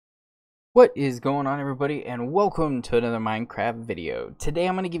What is going on, everybody, and welcome to another Minecraft video. Today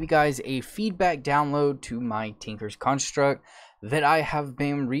I'm going to give you guys a feedback download to my Tinker's Construct that I have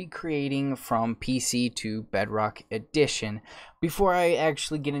been recreating from PC to Bedrock Edition. Before I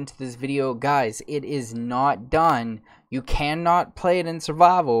actually get into this video, guys, it is not done. You cannot play it in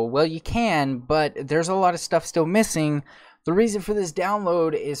survival. Well, you can, but there's a lot of stuff still missing. The reason for this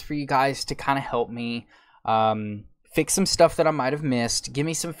download is for you guys to kind of help me fix some stuff that I might have missed, give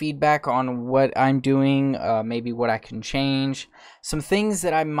me some feedback on what I'm doing, maybe what I can change, some things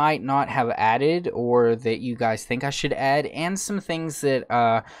that I might not have added or that you guys think I should add, and some things that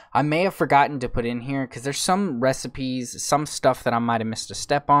I may have forgotten to put in here, because there's some recipes, some stuff that I might have missed a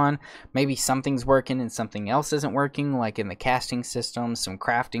step on. Maybe something's working and something else isn't working, like in the casting system, some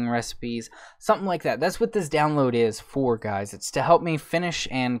crafting recipes, something like that. That's what this download is for, guys. It's to help me finish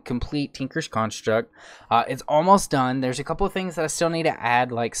and complete Tinker's Construct. It's almost done. There's a couple of things that I still need to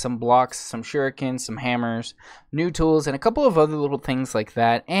add, like some blocks, some shurikens, some hammers, new tools, and a couple of other little things like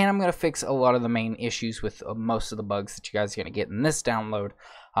that. And I'm going to fix a lot of the main issues with most of the bugs that you guys are going to get in this download.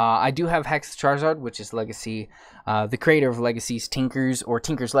 I do have Hex the Charizard, which is Legacy, the creator of Legacy's Tinker's, or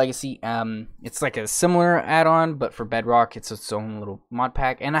Tinker's Legacy. It's like a similar add-on, but for Bedrock, it's its own little mod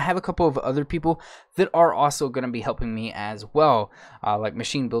pack. And I have a couple of other people that are also going to be helping me as well, like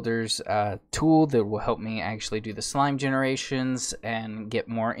Machine Builder's tool that will help me actually do the slime generations and get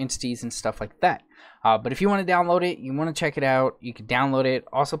more entities and stuff like that. But if you want to download it, you want to check it out, you can download it.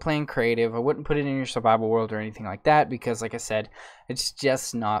 Also play in creative. I wouldn't put it in your survival world or anything like that because, like I said, it's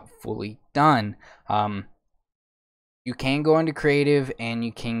just not fully done. You can go into creative and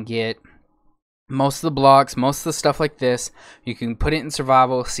you can get most of the blocks, most of the stuff like this. You can put it in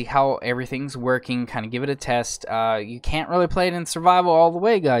survival, see how everything's working, kind of give it a test. You can't really play it in survival all the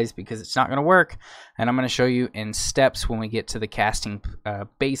way, guys, because it's not going to work. And I'm going to show you in steps when we get to the casting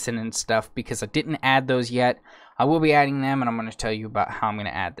basin and stuff, because I didn't add those yet. I will be adding them, and I'm going to tell you about how I'm going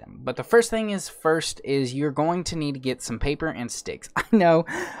to add them. But the first thing is you're going to need to get some paper and sticks. I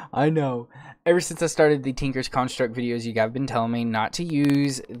know. Ever since I started the Tinker's Construct videos, you guys have been telling me not to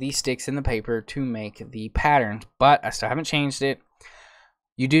use the sticks in the paper to make the patterns, but I still haven't changed it.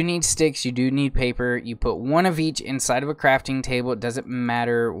 You do need sticks, you do need paper. You put one of each inside of a crafting table. It doesn't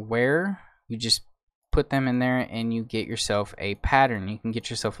matter where. You just put them in there and you get yourself a pattern. You can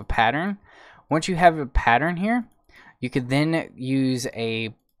get yourself a pattern. Once you have a pattern here, you could then use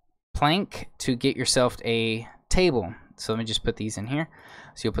a plank to get yourself a table. So let me just put these in here.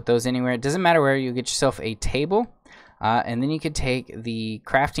 So you'll put those anywhere. It doesn't matter where. You'll get yourself a table. And then you could take the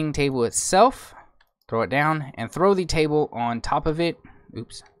crafting table itself, throw it down, and throw the table on top of it.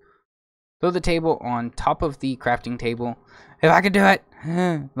 Oops. Throw the table on top of the crafting table. If I could do it.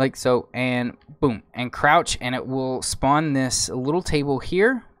 Like so. And boom. And crouch. And it will spawn this little table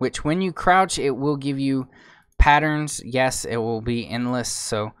here. Which when you crouch, it will give you patterns. Yes, it will be endless.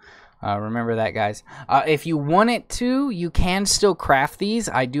 So remember that, guys. If you want it to, you can still craft these.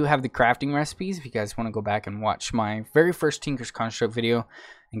 I do have the crafting recipes if you guys want to go back and watch my very first Tinker's Construct video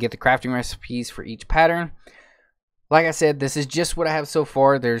and get the crafting recipes for each pattern. Like I said, this is just what I have so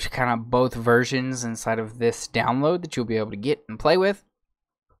far. There's kind of both versions inside of this download that you'll be able to get and play with.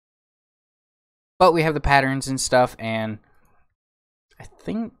 But we have the patterns and stuff, and I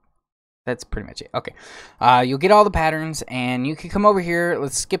think that's pretty much it. Okay, you'll get all the patterns, and you can come over here.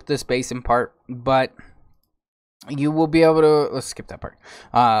 Let's skip this basin part, but you will be able to. Let's skip that part.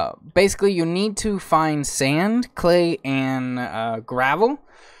 Basically, you need to find sand, clay, and gravel.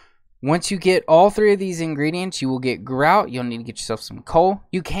 Once you get all three of these ingredients, you will get grout. You'll need to get yourself some coal.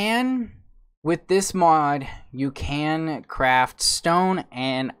 You can, with this mod, you can craft stone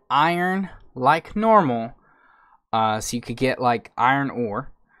and iron like normal. So you could get like iron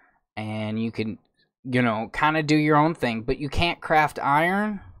ore. And you can, you know, kind of do your own thing. But you can't craft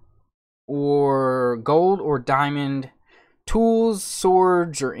iron or gold or diamond tools,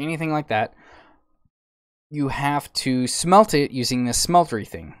 swords, or anything like that. You have to smelt it using this smeltery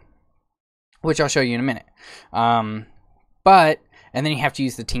thing, which I'll show you in a minute. And then you have to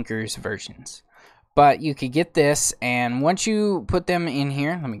use the Tinker's versions. But you could get this, and once you put them in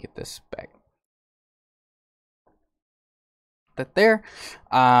here, let me get this back. That there.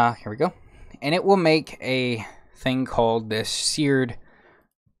 Here we go. And it will make a thing called this sheared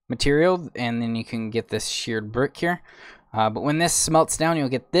material, and then you can get this sheared brick here. But when this smelts down, you'll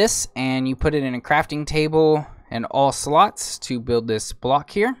get this, and you put it in a crafting table and all slots to build this block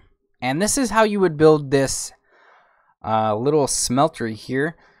here. And this is how you would build this little smeltery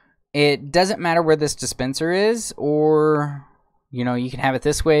here. It doesn't matter where this dispenser is, or you know, you can have it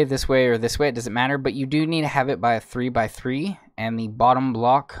this way, or this way. It doesn't matter, but you do need to have it by a 3x3, and the bottom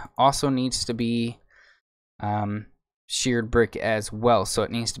block also needs to be sheared brick as well. So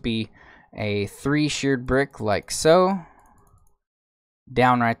it needs to be a 3 sheared brick like so,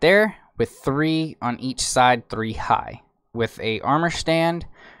 down right there, with 3 on each side, 3 high, with a armor stand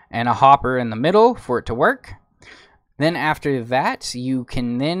and a hopper in the middle for it to work. Then after that, you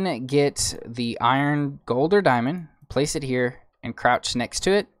can then get the iron, gold, or diamond, place it here, and crouch next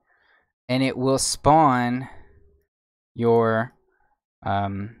to it, and it will spawn your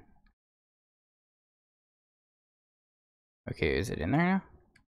okay, is it in there now?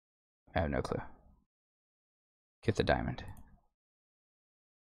 I have no clue. Get the diamond.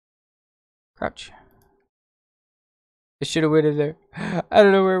 Crouch. It should have waited there. I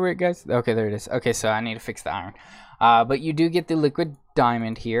don't know where it went, guys. Okay, there it is. Okay, so I need to fix the iron. But you do get the liquid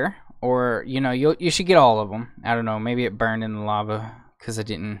diamond here, or you know, you should get all of them. I don't know. Maybe it burned in the lava because I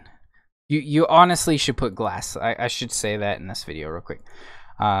didn't. You honestly should put glass. I should say that in this video real quick.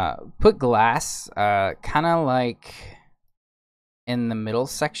 Put glass, kind of like in the middle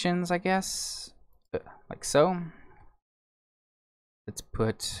sections, I guess, like so. Let's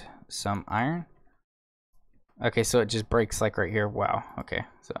put some iron. Okay, so it just breaks like right here. Wow. Okay,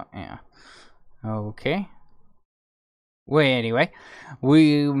 so yeah. Okay. Well, anyway,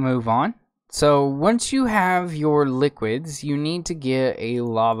 we move on. So once you have your liquids, you need to get a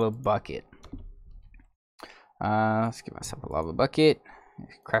lava bucket. Let's get myself a lava bucket.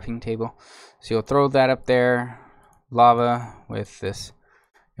 Crafting table. So you'll throw that up there. Lava with this.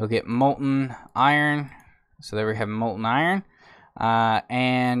 You'll get molten iron. So there we have molten iron.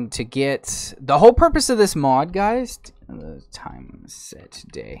 And to get the whole purpose of this mod, guys, the time set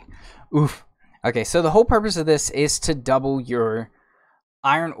today. Oof. Okay, so the whole purpose of this is to double your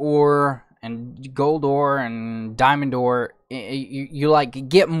iron ore and gold ore and diamond ore. You like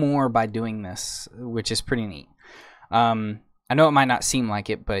get more by doing this, which is pretty neat. I know it might not seem like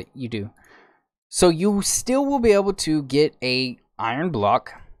it, but you do. So you still will be able to get a iron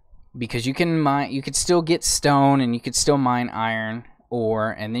block, because you can mine, you could still get stone, and you could still mine iron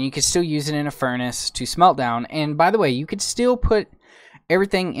ore, and then you could still use it in a furnace to smelt down. And by the way, you could still put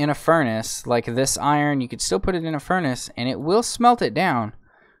everything in a furnace, like this iron, you could still put it in a furnace and it will smelt it down.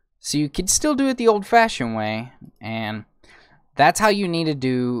 So you could still do it the old-fashioned way, and that's how you need to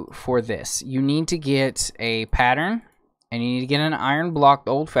do for this. You need to get a pattern, and you need to get an iron block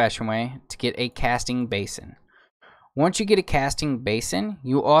the old-fashioned way to get a casting basin. Once you get a casting basin,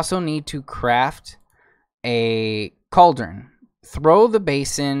 you also need to craft a cauldron. Throw the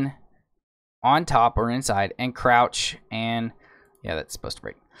basin on top or inside and crouch, and yeah, that's supposed to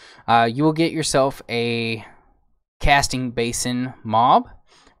break. You will get yourself a casting basin mob,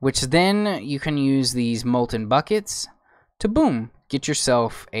 which then you can use these molten buckets to boom, get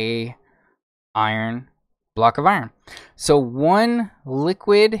yourself a iron block of iron. So 1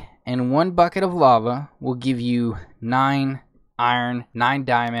 liquid and 1 bucket of lava will give you 9 iron, 9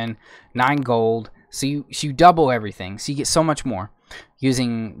 diamond, 9 gold. So you double everything. So you get so much more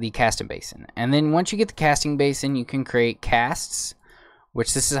using the casting basin. And then once you get the casting basin, you can create casts,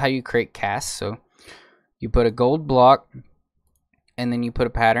 which this is how you create casts. So you put a gold block, and then you put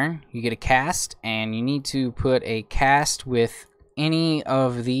a pattern. You get a cast, and you need to put a cast with any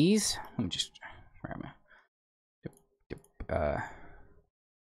of these. Let me just grab my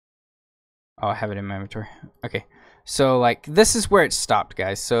oh, I have it in my inventory. Okay, so like this is where it stopped,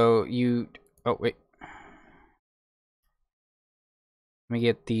 guys. So you, oh wait, let me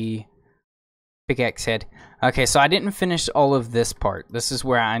get the pickaxe head. Okay, so I didn't finish all of this part. This is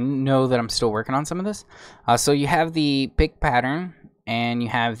where I know that I'm still working on some of this. So you have the pick pattern and you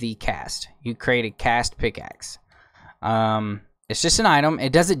have the cast. You create a cast pickaxe. It's just an item.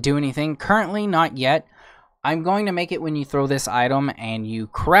 It doesn't do anything currently, not yet. I'm going to make it when you throw this item and you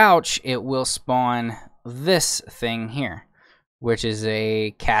crouch, it will spawn this thing here, which is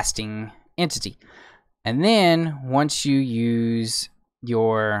a casting entity. And then once you use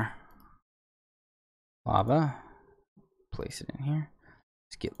your lava, place it in here.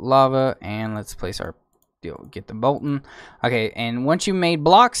 Let's get lava, and let's place our deal. Get the molten. Okay, and once you made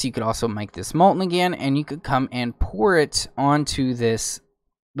blocks, you could also make this molten again, and you could come and pour it onto this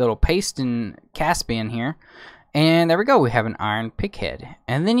little paste and cast bin here, and there we go. We have an iron pick head,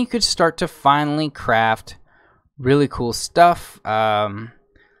 and then you could start to finally craft really cool stuff. And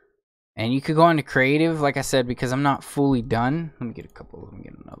you could go into creative, like I said, because I'm not fully done. Let me get a couple. Let me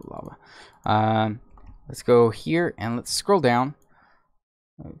get another lava. Let's go here and let's scroll down.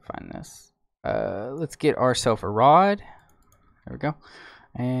 Let me find this. Let's get ourselves a rod. There we go.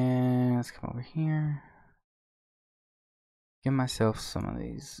 And let's come over here. Give myself some of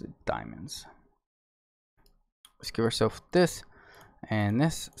these diamonds. Let's give ourselves this. And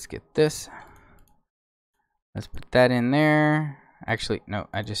this, let's get this. Let's put that in there. Actually, no,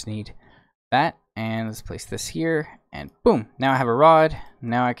 I just need that. And let's place this here. And boom, now I have a rod.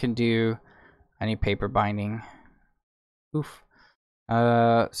 Now I can do, I need paper binding. Oof.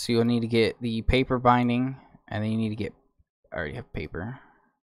 So you'll need to get the paper binding. And then you need to get, I already have paper.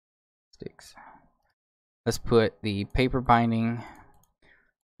 Sticks. Let's put the paper binding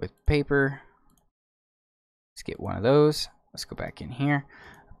with paper. Let's get one of those. Let's go back in here.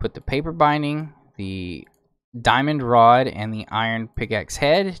 Put the paper binding, the diamond rod, and the iron pickaxe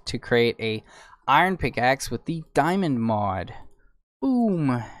head to create a iron pickaxe with the diamond mod. Boom.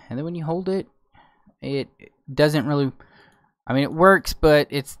 And then when you hold it, it doesn't really, I mean, it works, but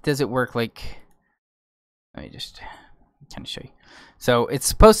does it work like, let me just kind of show you. So it's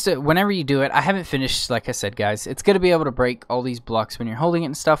supposed to, whenever you do it, I haven't finished, like I said, guys, it's going to be able to break all these blocks when you're holding it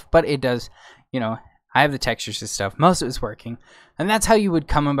and stuff, but it does, you know, I have the textures and stuff. Most of it's working. And that's how you would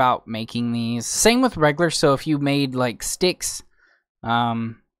come about making these. Same with regular. So if you made like sticks,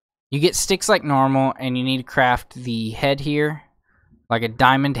 you get sticks like normal, and you need to craft the head here, like a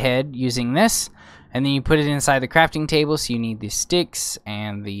diamond head using this. And then you put it inside the crafting table. So you need the sticks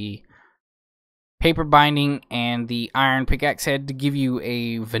and the paper binding and the iron pickaxe head to give you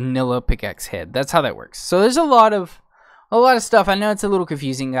a vanilla pickaxe head. That's how that works. So there's a lot of stuff. I know it's a little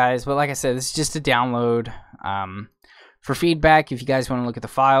confusing, guys, but like I said, it's just a download. For feedback, if you guys want to look at the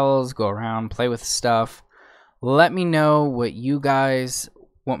files, go around, play with stuff, let me know what you guys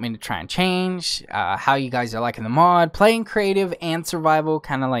want me to try and change, how you guys are liking the mod, playing creative and survival,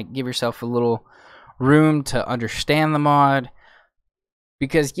 kind of like give yourself a little room to understand the mod.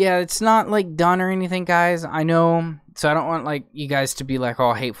 Because, yeah, it's not, like, done or anything, guys. I know. So I don't want, like, you guys to be, like,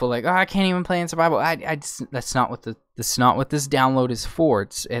 all hateful. Like, oh, I can't even play in survival. That's not what this download is for.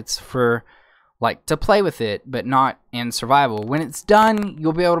 It's for, like, to play with it, but not in survival. When it's done,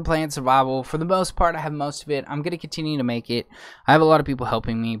 you'll be able to play in survival. For the most part, I have most of it. I'm going to continue to make it. I have a lot of people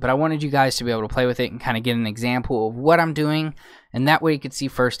helping me, but I wanted you guys to be able to play with it and kind of get an example of what I'm doing. And that way you could see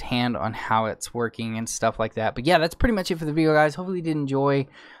firsthand on how it's working and stuff like that. But yeah, that's pretty much it for the video, guys. Hopefully you did enjoy.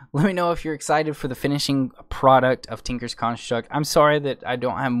 Let me know if you're excited for the finishing product of Tinker's Construct. I'm sorry that I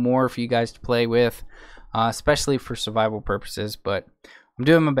don't have more for you guys to play with, especially for survival purposes. But I'm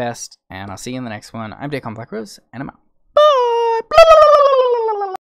doing my best, and I'll see you in the next one. I'm DAKONBLACKROSE, and I'm out.